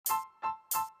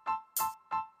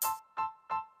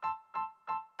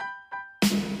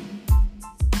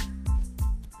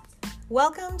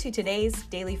Welcome to today's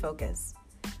Daily Focus.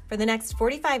 For the next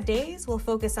 45 days, we'll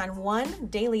focus on one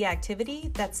daily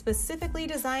activity that's specifically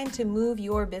designed to move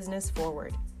your business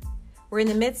forward. We're in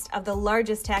the midst of the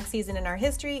largest tax season in our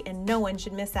history, and no one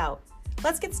should miss out.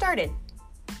 Let's get started.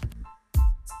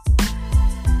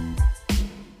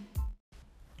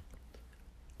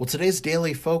 Well, today's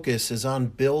daily focus is on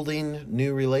building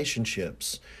new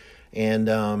relationships.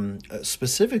 And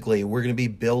specifically, we're going to be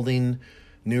building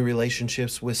new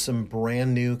relationships with some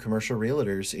brand new commercial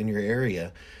realtors in your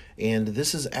area. And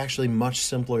this is actually much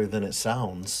simpler than it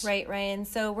sounds. Right, Ryan.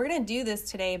 So we're going to do this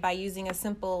today by using a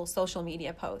simple social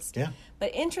media post. Yeah.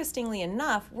 But interestingly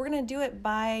enough, we're going to do it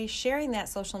by sharing that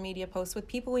social media post with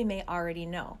people we may already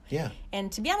know. Yeah.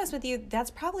 And to be honest with you, that's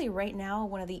probably right now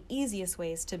one of the easiest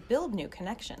ways to build new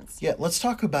connections. Yeah, let's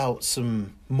talk about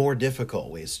some more difficult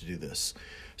ways to do this.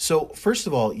 So first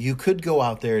of all, you could go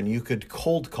out there and you could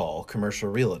cold call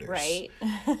commercial realtors. Right.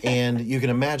 And you can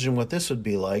imagine what this would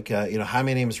be like. Hi,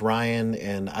 my name is Ryan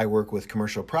and I work with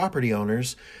commercial property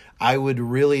owners. I would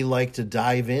really like to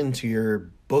dive into your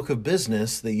book of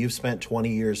business that you've spent 20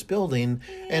 years building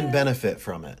and benefit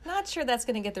from it. Not sure that's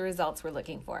going to get the results we're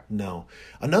looking for. No.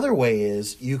 Another way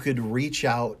is you could reach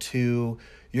out to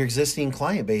your existing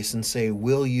client base and say,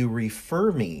 will you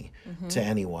refer me to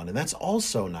anyone? And that's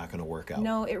also not going to work out.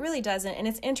 No, it really doesn't. And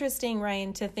it's interesting,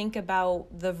 Ryan, to think about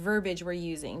the verbiage we're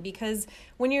using, because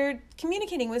when you're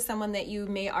communicating with someone that you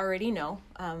may already know,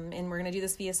 and we're going to do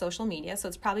this via social media, so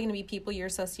it's probably going to be people you're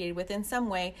associated with in some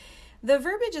way, the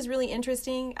verbiage is really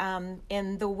interesting,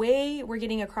 and the way we're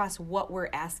getting across what we're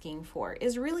asking for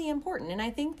is really important. And I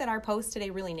think that our post today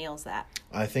really nails that.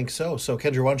 I think so. So,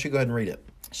 Kendra, why don't you go ahead and read it?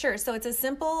 Sure. So it's a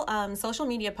simple social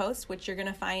media post, which you're going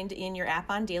to find in your app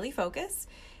on Daily Focus.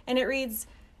 And it reads,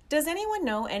 does anyone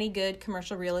know any good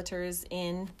commercial realtors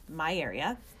in my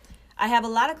area? I have a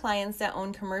lot of clients that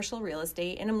own commercial real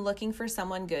estate, and I'm looking for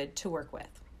someone good to work with.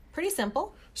 Pretty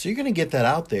simple. So you're going to get that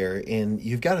out there, and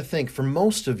you've got to think, for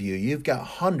most of you, you've got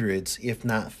hundreds, if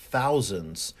not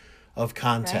thousands, of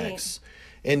contacts. Right.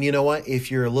 And you know what? If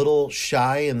you're a little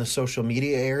shy in the social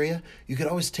media area, you could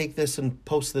always take this and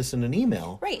post this in an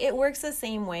email. Right. It works the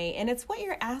same way, and it's what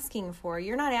you're asking for.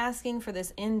 You're not asking for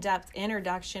this in-depth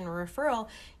introduction or referral.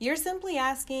 You're simply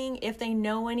asking if they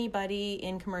know anybody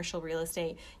in commercial real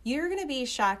estate. You're going to be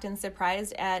shocked and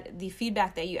surprised at the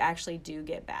feedback that you actually do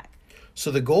get back. So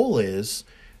the goal is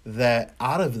that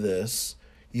out of this,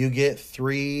 you get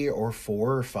 3 or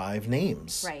 4 or 5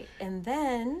 names. Right. And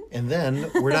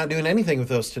then we're not doing anything with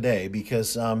those today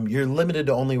because you're limited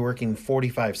to only working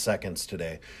 45 seconds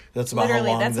today. That's about literally,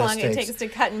 how long that's this long takes. It takes to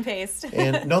cut and paste.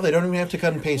 And no, they don't even have to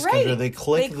cut and paste. Right. Kendra. They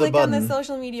click the button. On the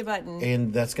social media button.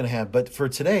 And that's going to have. But for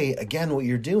today, again, what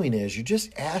you're doing is you're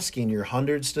just asking your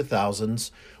hundreds to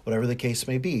thousands, whatever the case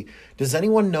may be. Does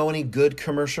anyone know any good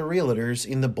commercial realtors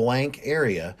in the blank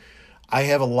area? I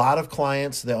have a lot of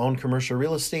clients that own commercial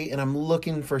real estate, and I'm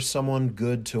looking for someone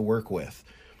good to work with.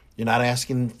 You're not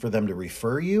asking for them to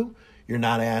refer you. You're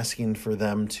not asking for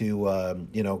them to,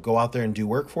 go out there and do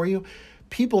work for you.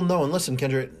 People know, and listen,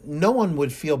 Kendra, no one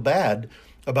would feel bad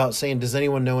about saying, does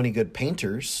anyone know any good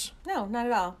painters? No, not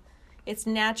at all. It's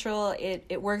natural.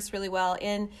 It works really well.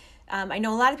 And I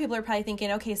know a lot of people are probably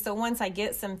thinking, okay, so once I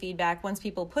get some feedback, once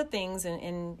people put things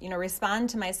and respond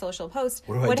to my social post,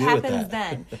 what happens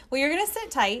then? Well, you're going to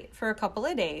sit tight for a couple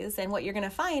of days, and what you're going to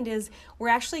find is we're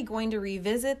actually going to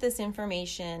revisit this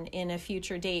information in a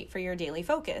future date for your daily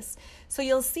focus. So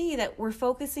you'll see that we're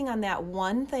focusing on that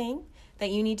one thing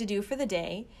that you need to do for the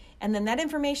day, and then that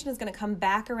information is going to come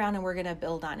back around and we're going to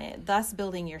build on it, thus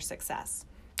building your success.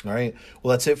 All right.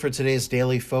 Well, that's it for today's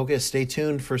daily focus. Stay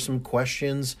tuned for some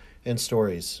questions and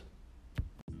stories.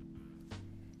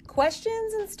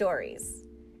 Questions and stories.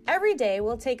 Every day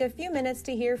we'll take a few minutes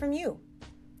to hear from you.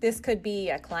 This could be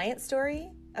a client story,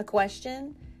 a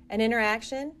question, an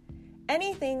interaction,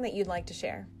 anything that you'd like to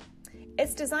share.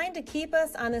 It's designed to keep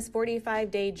us on this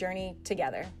 45-day journey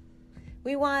together.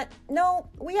 We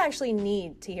actually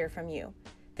need to hear from you.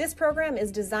 This program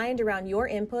is designed around your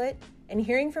input, and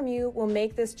hearing from you will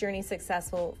make this journey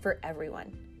successful for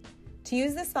everyone. To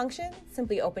use this function,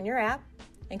 simply open your app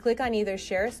and click on either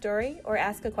Share a Story or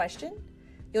Ask a Question.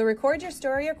 You'll record your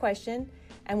story or question,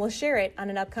 and we'll share it on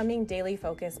an upcoming Daily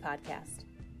Focus podcast.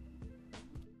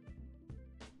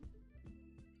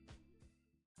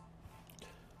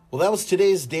 Well, that was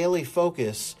today's Daily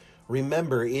Focus.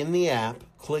 Remember, in the app,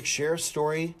 click Share a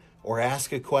Story or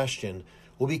Ask a Question.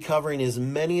 We'll be covering as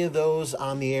many of those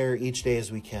on the air each day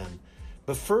as we can.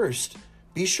 But first,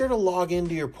 be sure to log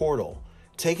into your portal.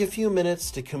 Take a few minutes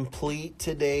to complete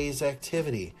today's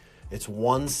activity. It's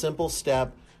one simple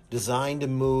step designed to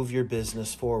move your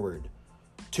business forward.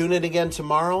 Tune in again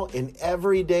tomorrow and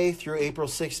every day through April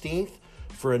 16th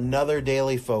for another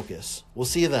daily focus. We'll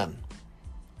see you then.